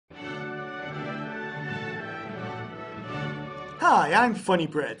Hi, I'm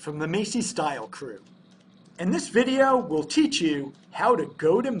FunnyBread from the Macy Style Crew. And this video will teach you how to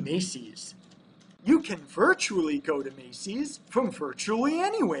go to Macy's. You can virtually go to Macy's from virtually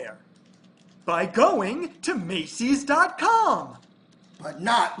anywhere by going to Macys.com. But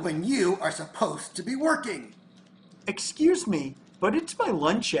not when you are supposed to be working. Excuse me, but it's my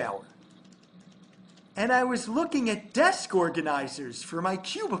lunch hour. And I was looking at desk organizers for my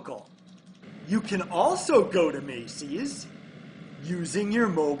cubicle. You can also go to Macy's using your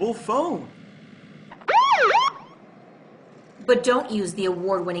mobile phone. But don't use the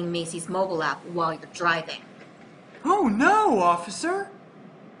award-winning Macy's mobile app while you're driving. Oh no, officer!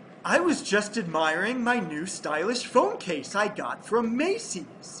 I was just admiring my new stylish phone case I got from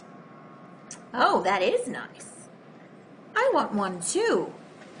Macy's. Oh, that is nice. I want one too.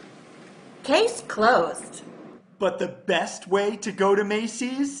 Case closed. But the best way to go to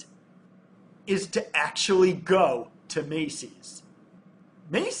Macy's is to actually go to Macy's.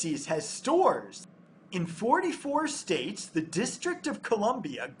 Macy's has stores in 44 states, the District of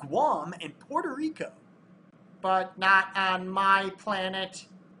Columbia, Guam, and Puerto Rico. But not on my planet.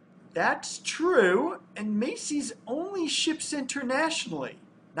 That's true, and Macy's only ships internationally,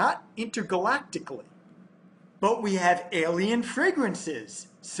 not intergalactically. But we have alien fragrances,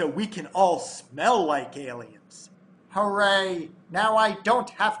 so we can all smell like aliens. Hooray! Now I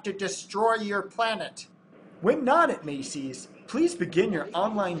don't have to destroy your planet. When not at Macy's, please begin your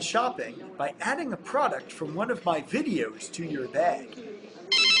online shopping by adding a product from one of my videos to your bag.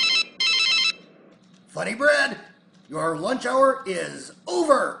 FunnyBread, your lunch hour is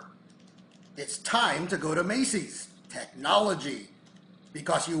over. It's time to go to Macy's Technology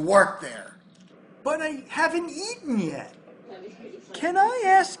because you work there. But I haven't eaten yet. Can I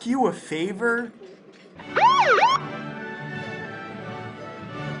ask you a favor?